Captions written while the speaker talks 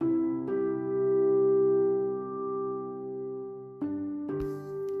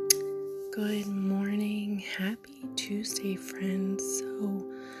Good morning. Happy Tuesday, friends. So,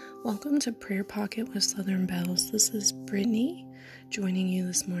 welcome to Prayer Pocket with Southern Bells. This is Brittany joining you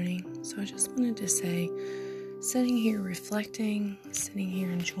this morning. So, I just wanted to say, sitting here reflecting, sitting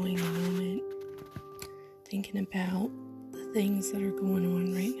here enjoying the moment, thinking about the things that are going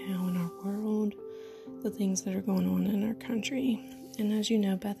on right now in our world, the things that are going on in our country. And as you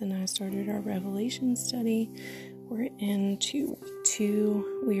know, Beth and I started our Revelation study. We're into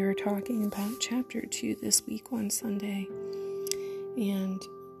 2. We are talking about chapter 2 this week on Sunday. And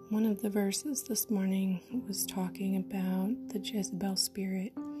one of the verses this morning was talking about the Jezebel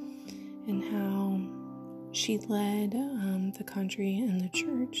spirit and how she led the country and the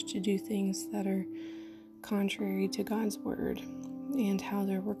church to do things that are contrary to God's word, and how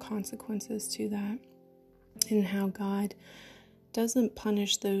there were consequences to that, and how God doesn't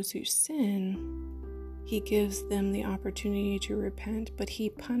punish those who sin. He gives them the opportunity to repent, but he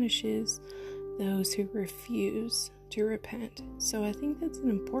punishes those who refuse to repent. So I think that's an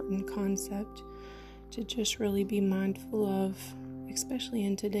important concept to just really be mindful of, especially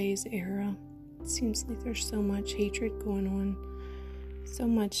in today's era. It seems like there's so much hatred going on, so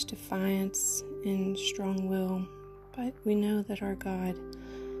much defiance and strong will, but we know that our God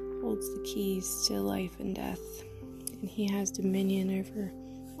holds the keys to life and death, and he has dominion over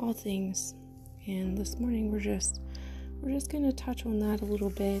all things. And this morning we're just going to touch on that a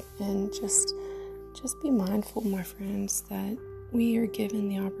little bit, and just be mindful, my friends, that we are given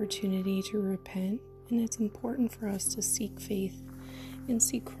the opportunity to repent, and it's important for us to seek faith and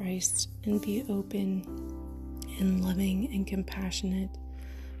seek Christ and be open and loving and compassionate,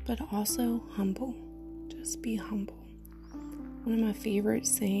 but also humble. Just be humble. One of my favorite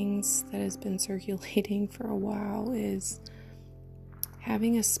sayings that has been circulating for a while is,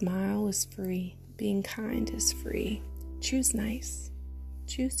 having a smile is free. Being kind is free. Choose nice.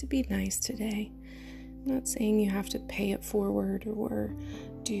 Choose to be nice today. I'm not saying you have to pay it forward or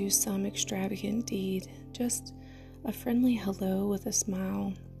do some extravagant deed. Just a friendly hello with a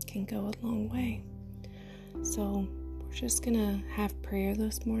smile can go a long way. So we're just going to have prayer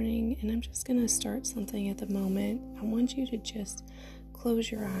this morning, and I'm just going to start something at the moment. I want you to just close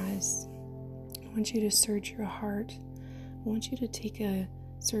your eyes. I want you to search your heart. I want you to take a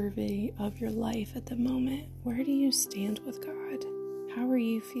survey of your life at the moment. Where do you stand with God? How are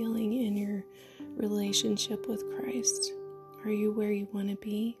you feeling in your relationship with Christ? Are you where you want to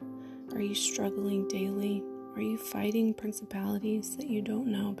be? Are you struggling daily? Are you fighting principalities that you don't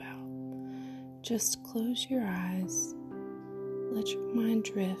know about? Just close your eyes. Let your mind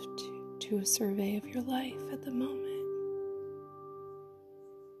drift to a survey of your life at the moment.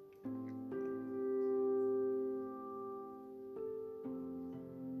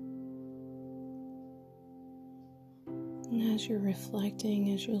 And as you're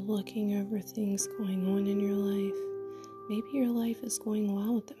reflecting, as you're looking over things going on in your life, maybe your life is going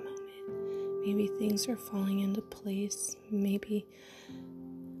well at the moment. Maybe things are falling into place. Maybe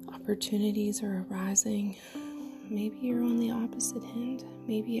opportunities are arising. Maybe you're on the opposite end.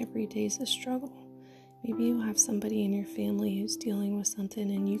 Maybe every day's a struggle. Maybe you have somebody in your family who's dealing with something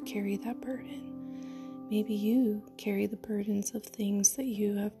and you carry that burden. Maybe you carry the burdens of things that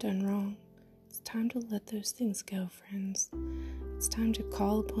you have done wrong. It's time to let those things go, friends. It's time to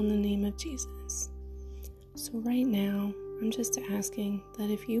call upon the name of Jesus. So right now, I'm just asking that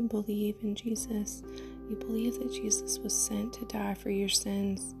if you believe in Jesus, you believe that Jesus was sent to die for your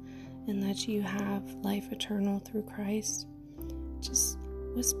sins, and that you have life eternal through Christ, just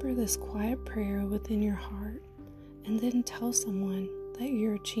whisper this quiet prayer within your heart, and then tell someone that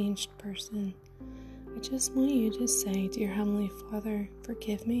you're a changed person. I just want you to say, "Dear Heavenly Father,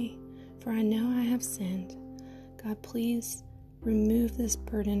 forgive me, for I know I have sinned. God, please remove this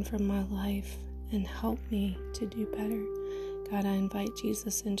burden from my life and help me to do better." God, I invite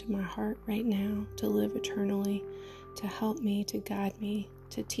Jesus into my heart right now to live eternally, to help me, to guide me,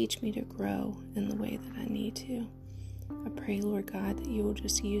 to teach me to grow in the way that I need to. I pray, Lord God, that you will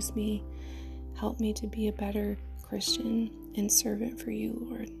just use me, help me to be a better Christian and servant for you,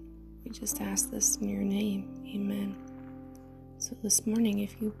 Lord. We just ask this in your name. Amen. So this morning,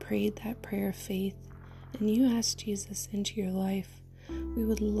 if you prayed that prayer of faith and you asked Jesus into your life, we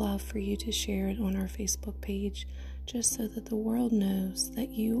would love for you to share it on our Facebook page, just so that the world knows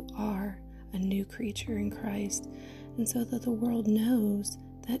that you are a new creature in Christ, and so that the world knows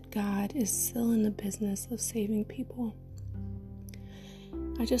that God is still in the business of saving people.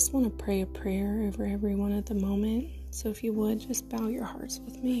 I just want to pray a prayer over everyone at the moment, So if you would, just bow your hearts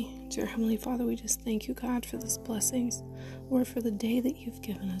with me. Dear Heavenly Father, we just thank you, God, for these blessings. Lord, for the day that you've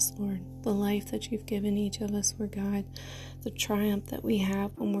given us, Lord. The life that you've given each of us, Lord God. The triumph that we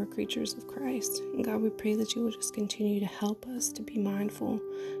have when we're creatures of Christ. And God, we pray that you will just continue to help us to be mindful,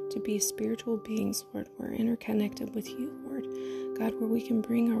 to be spiritual beings, Lord. We're interconnected with you, Lord. God, where we can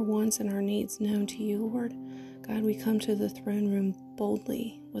bring our wants and our needs known to you, Lord. God, we come to the throne room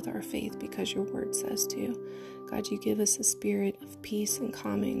boldly with our faith because your word says to. God, you give us a spirit of peace and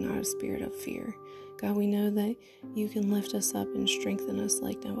calming, not a spirit of fear. God, we know that you can lift us up and strengthen us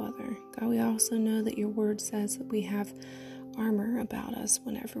like no other. God, we also know that your word says that we have armor about us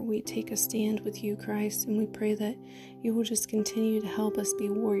whenever we take a stand with you, Christ, and we pray that you will just continue to help us be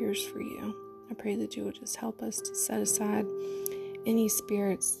warriors for you. I pray that you will just help us to set aside any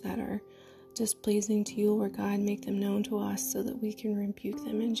spirits that are displeasing to you, Lord God. Make them known to us so that we can rebuke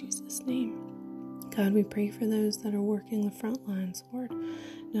them in Jesus' name. God, we pray for those that are working the front lines, Lord,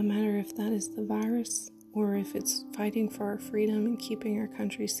 no matter if that is the virus or if it's fighting for our freedom and keeping our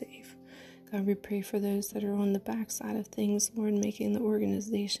country safe. God, we pray for those that are on the backside of things, Lord, making the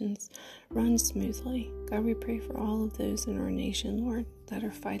organizations run smoothly. God, we pray for all of those in our nation, Lord, that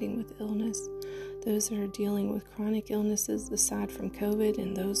are fighting with illness, those that are dealing with chronic illnesses aside from COVID,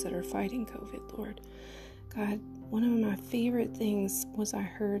 and those that are fighting COVID, Lord. God, one of my favorite things was I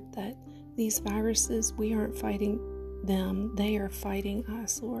heard that these viruses, we aren't fighting them, they are fighting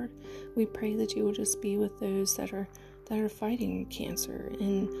us, Lord. We pray that you will just be with those that are fighting cancer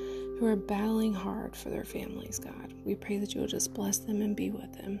and who are battling hard for their families, God. We pray that you will just bless them and be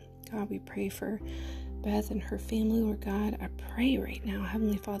with them. God, we pray for Beth and her family, Lord God. I pray right now,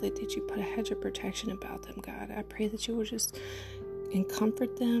 Heavenly Father, that you put a hedge of protection about them, God. I pray that you will just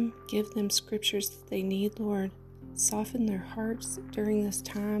comfort them, give them scriptures that they need, Lord. Soften their hearts during this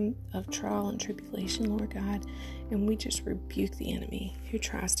time of trial and tribulation, Lord God. And we just rebuke the enemy who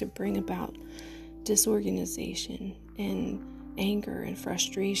tries to bring about disorganization and anger and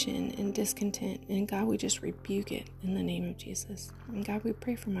frustration and discontent. And God, we just rebuke it in the name of Jesus. And God, we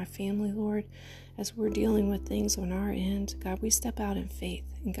pray for my family, Lord, as we're dealing with things on our end. God, we step out in faith.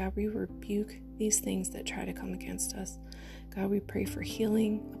 And God, we rebuke these things that try to come against us. God, we pray for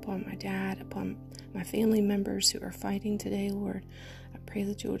healing upon my dad, upon my family members who are fighting today, Lord. I pray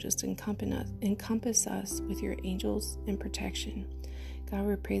that you will just encompass us with your angels and protection. God,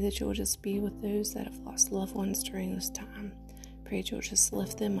 we pray that you will just be with those that have lost loved ones during this time. Pray that you will just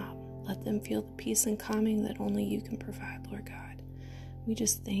lift them up. Let them feel the peace and calming that only you can provide, Lord God. We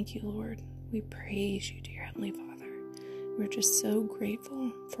just thank you, Lord. We praise you, dear Heavenly Father. We're just so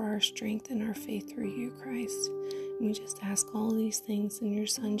grateful for our strength and our faith through you, Christ. And we just ask all these things in your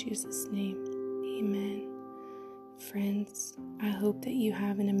Son, Jesus' name. Amen. Friends, I hope that you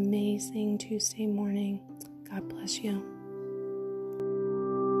have an amazing Tuesday morning. God bless you.